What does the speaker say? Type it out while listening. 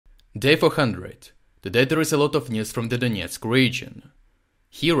Day 400. Today there is a lot of news from the Donetsk region.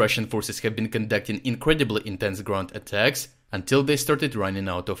 Here Russian forces have been conducting incredibly intense ground attacks until they started running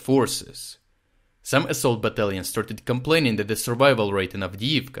out of forces. Some assault battalions started complaining that the survival rate in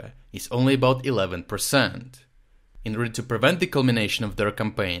Avdiivka is only about 11%. In order to prevent the culmination of their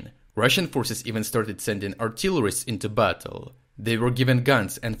campaign, Russian forces even started sending artillerists into battle. They were given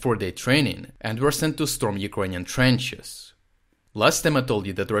guns and 4-day training and were sent to storm Ukrainian trenches. Last time I told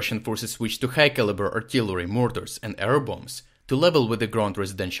you that Russian forces switched to high-caliber artillery, mortars and air bombs to level with the ground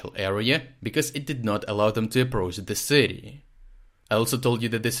residential area because it did not allow them to approach the city. I also told you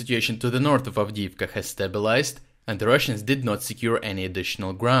that the situation to the north of Avdiivka has stabilized and the Russians did not secure any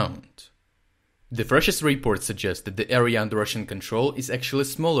additional ground. The freshest report suggests that the area under Russian control is actually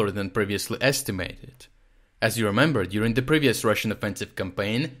smaller than previously estimated. As you remember, during the previous Russian offensive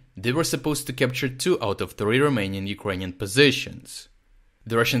campaign, they were supposed to capture 2 out of 3 remaining Ukrainian positions.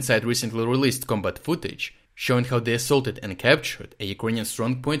 The Russian side recently released combat footage showing how they assaulted and captured a Ukrainian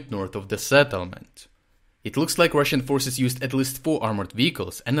strongpoint north of the settlement. It looks like Russian forces used at least 4 armored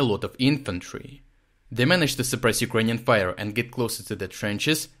vehicles and a lot of infantry. They managed to suppress Ukrainian fire and get closer to the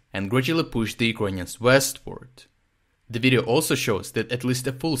trenches and gradually push the Ukrainians westward. The video also shows that at least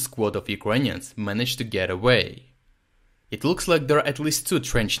a full squad of Ukrainians managed to get away. It looks like there are at least 2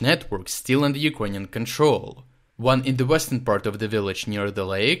 trench networks still under Ukrainian control, one in the western part of the village near the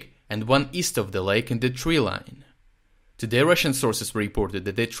lake and one east of the lake in the tree line. Today Russian sources reported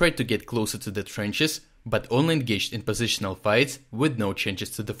that they tried to get closer to the trenches but only engaged in positional fights with no changes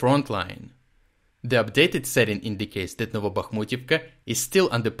to the front line. The updated setting indicates that Novobakhmutivka is still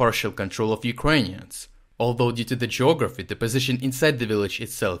under partial control of Ukrainians, although due to the geography, the position inside the village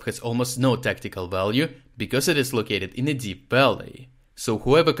itself has almost no tactical value because it is located in a deep valley, so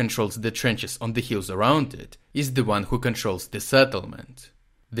whoever controls the trenches on the hills around it is the one who controls the settlement.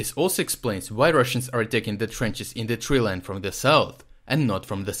 This also explains why Russians are attacking the trenches in the tree line from the south and not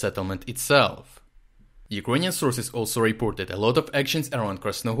from the settlement itself. Ukrainian sources also reported a lot of actions around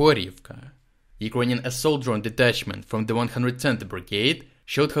Krasnohoriivka. Ukrainian assault drone detachment from the 110th Brigade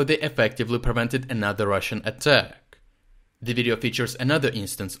showed how they effectively prevented another Russian attack. The video features another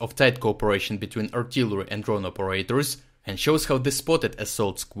instance of tight cooperation between artillery and drone operators and shows how the spotted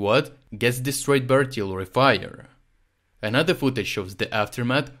assault squad gets destroyed by artillery fire. Another footage shows the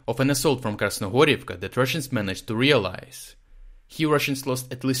aftermath of an assault from Krasnohoriivka that Russians managed to realize. Here Russians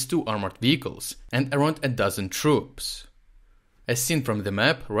lost at least 2 armored vehicles and around a dozen troops. As seen from the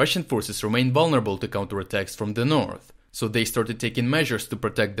map, Russian forces remain vulnerable to counterattacks from the north, so they started taking measures to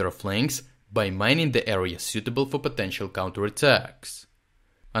protect their flanks by mining the areas suitable for potential counterattacks.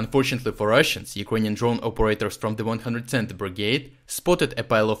 Unfortunately for Russians, Ukrainian drone operators from the 110th Brigade spotted a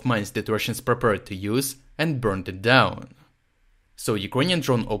pile of mines that Russians prepared to use and burned it down. So Ukrainian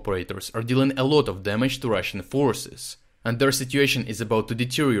drone operators are dealing a lot of damage to Russian forces, and their situation is about to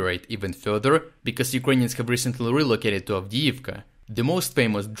deteriorate even further because Ukrainians have recently relocated to Avdiivka, the most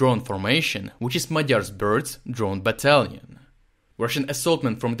famous drone formation, which is Magyar's Birds Drone Battalion. Russian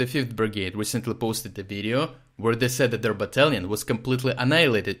assaultmen from the 5th Brigade recently posted a video where they said that their battalion was completely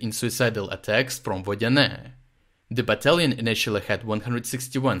annihilated in suicidal attacks from Vodyane. The battalion initially had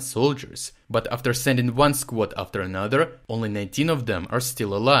 161 soldiers, but after sending one squad after another, only 19 of them are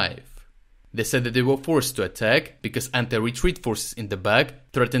still alive. They said that they were forced to attack because anti-retreat forces in the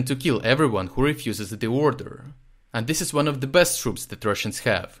back threatened to kill everyone who refuses the order. And this is one of the best troops that Russians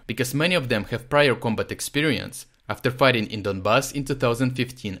have, because many of them have prior combat experience after fighting in Donbass in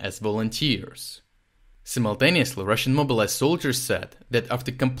 2015 as volunteers. Simultaneously, Russian mobilized soldiers said that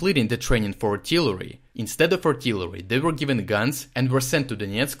after completing the training for artillery, instead of artillery they were given guns and were sent to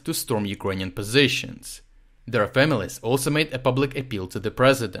Donetsk to storm Ukrainian positions. Their families also made a public appeal to the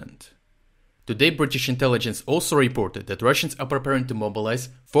president. Today British intelligence also reported that Russians are preparing to mobilize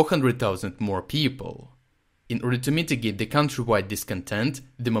 400,000 more people. In order to mitigate the countrywide discontent,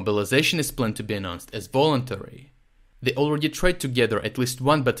 the mobilization is planned to be announced as voluntary. They already tried to gather at least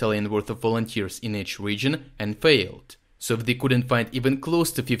 1 battalion worth of volunteers in each region and failed, so if they couldn't find even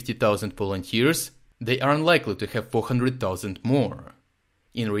close to 50,000 volunteers, they are unlikely to have 400,000 more.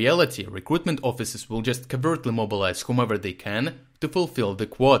 In reality, recruitment offices will just covertly mobilize whomever they can to fulfill the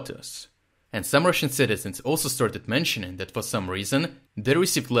quotas. And some Russian citizens also started mentioning that for some reason they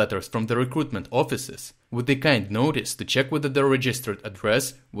received letters from the recruitment offices with the kind notice to check whether their registered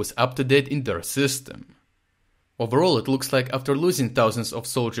address was up to date in their system. Overall, it looks like after losing thousands of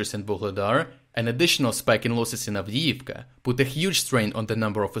soldiers in Vuhledar, an additional spike in losses in Avdiivka put a huge strain on the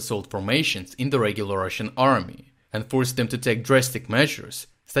number of assault formations in the regular Russian army and forced them to take drastic measures,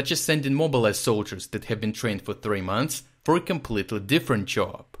 such as sending mobilized soldiers that have been trained for 3 months for a completely different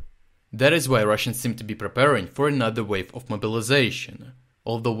job. That is why Russians seem to be preparing for another wave of mobilization.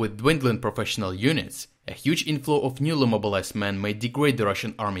 Although with dwindling professional units, a huge inflow of newly mobilized men may degrade the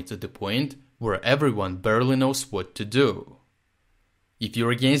Russian army to the point where everyone barely knows what to do. If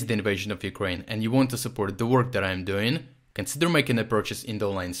you're against the invasion of Ukraine and you want to support the work that I'm doing, consider making a purchase in the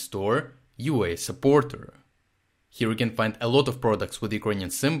online store, UA Supporter. Here you can find a lot of products with Ukrainian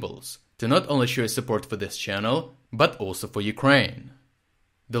symbols to not only show your support for this channel, but also for Ukraine.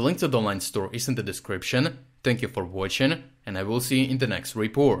 The link to the online store is in the description. Thank you for watching, and I will see you in the next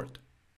report.